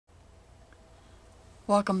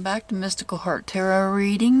Welcome back to Mystical Heart Tarot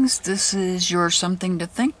Readings. This is your Something to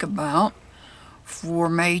Think About for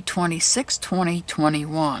May 26,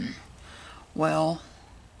 2021. Well,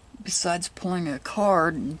 besides pulling a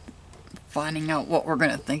card and finding out what we're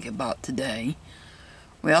going to think about today,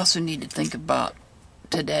 we also need to think about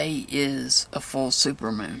today is a full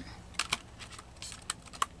supermoon.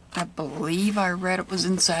 I believe I read it was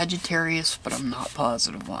in Sagittarius, but I'm not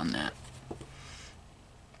positive on that.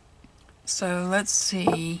 So let's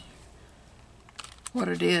see what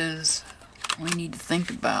it is we need to think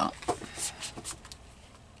about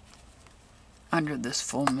under this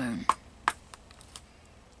full moon.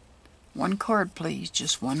 One card, please.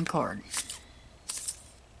 Just one card.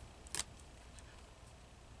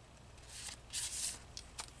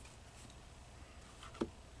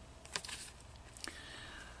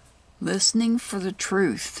 Listening for the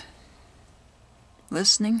truth.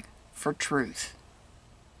 Listening for truth.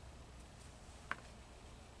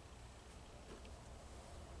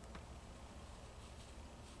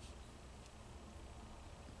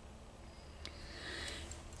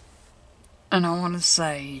 And I want to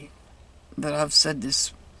say that I've said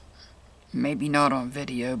this, maybe not on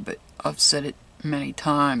video, but I've said it many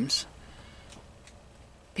times.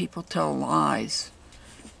 People tell lies,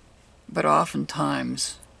 but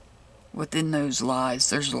oftentimes within those lies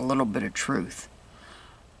there's a little bit of truth.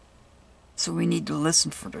 So we need to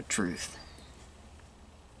listen for the truth.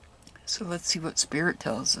 So let's see what Spirit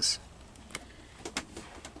tells us.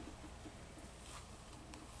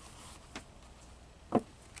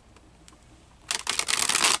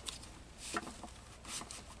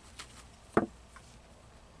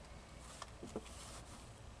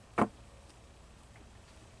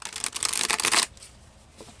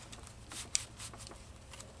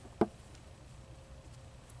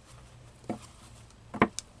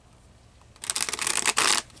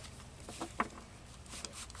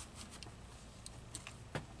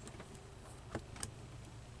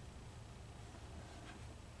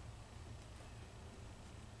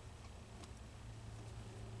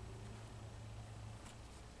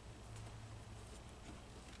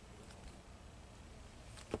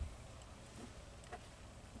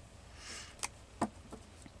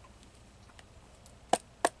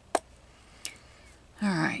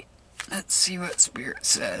 Alright, let's see what Spirit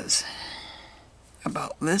says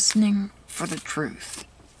about listening for the truth.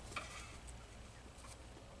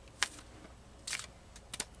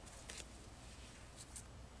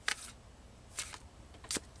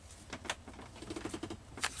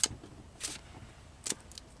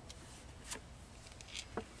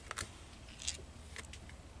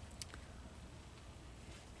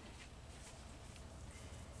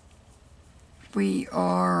 We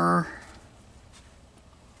are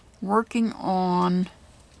working on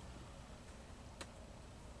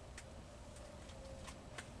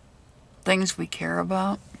things we care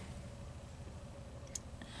about.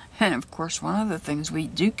 And of course, one of the things we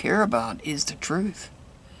do care about is the truth.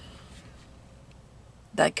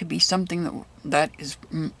 That could be something that is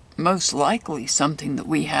most likely something that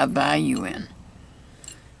we have value in.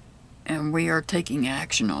 And we are taking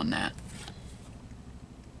action on that.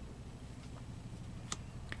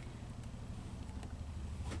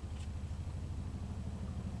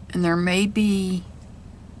 And there may be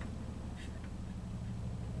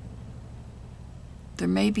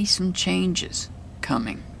some changes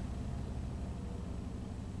coming.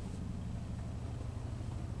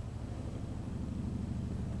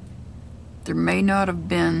 There may not have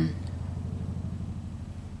been,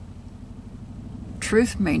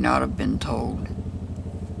 truth may not have been told,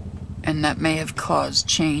 and that may have caused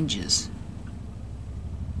changes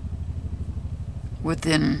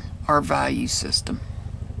within our value system.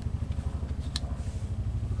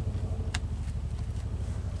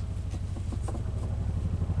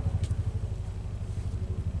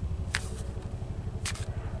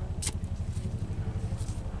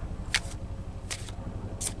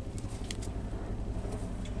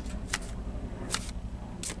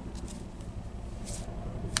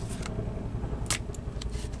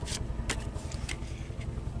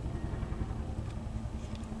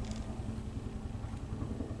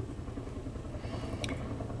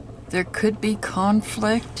 There could be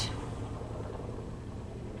conflict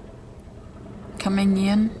coming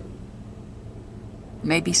in.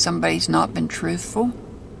 Maybe somebody's not been truthful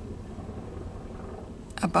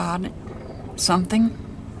about it, something.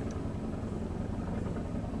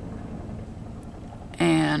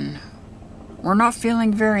 And we're not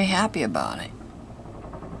feeling very happy about it.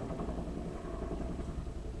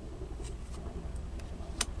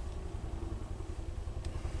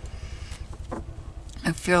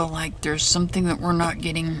 I feel like there's something that we're not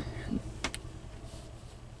getting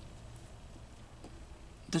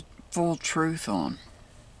full truth on.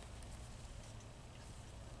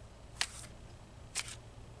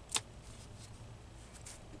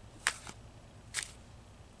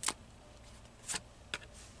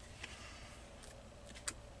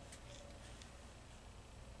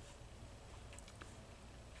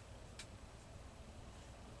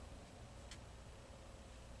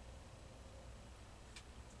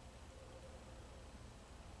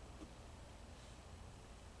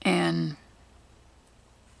 And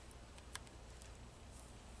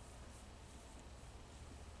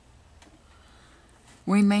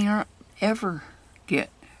we may not ever get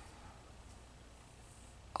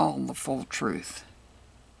all the full truth.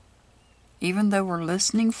 Even though we're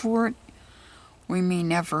listening for it, we may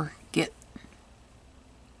never get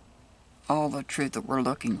all the truth that we're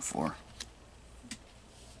looking for.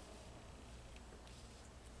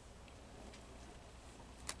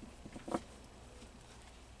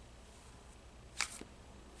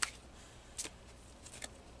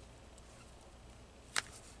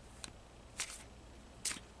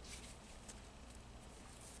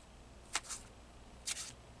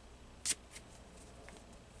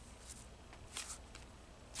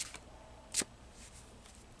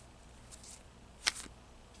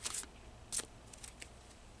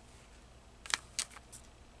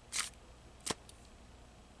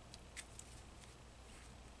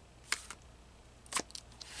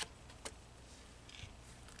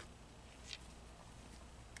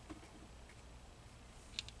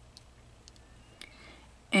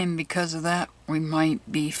 And because of that, we might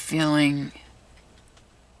be feeling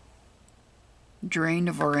drained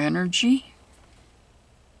of our energy.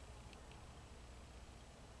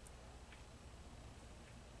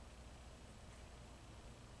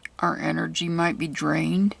 Our energy might be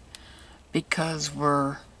drained because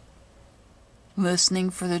we're listening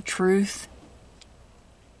for the truth.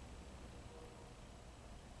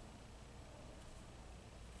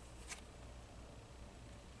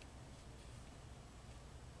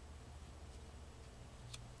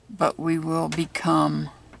 But we will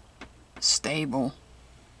become stable.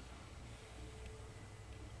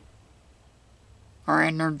 Our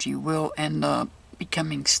energy will end up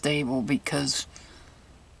becoming stable because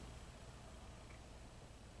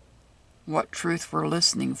what truth we're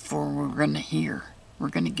listening for, we're going to hear, we're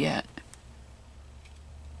going to get.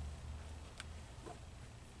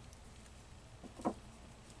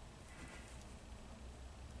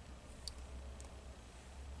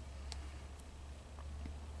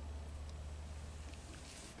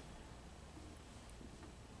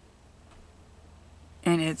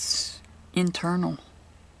 And it's internal.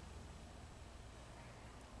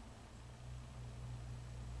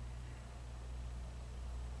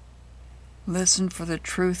 Listen for the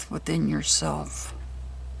truth within yourself.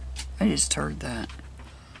 I just heard that.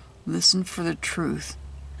 Listen for the truth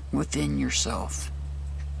within yourself.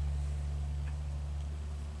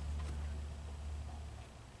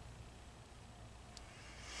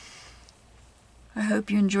 I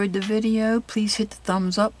hope you enjoyed the video. Please hit the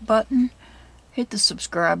thumbs up button. Hit the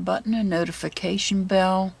subscribe button and notification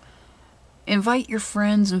bell. Invite your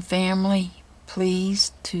friends and family,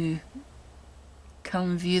 please, to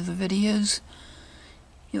come view the videos.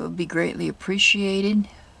 It would be greatly appreciated.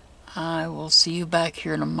 I will see you back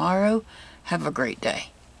here tomorrow. Have a great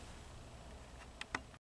day.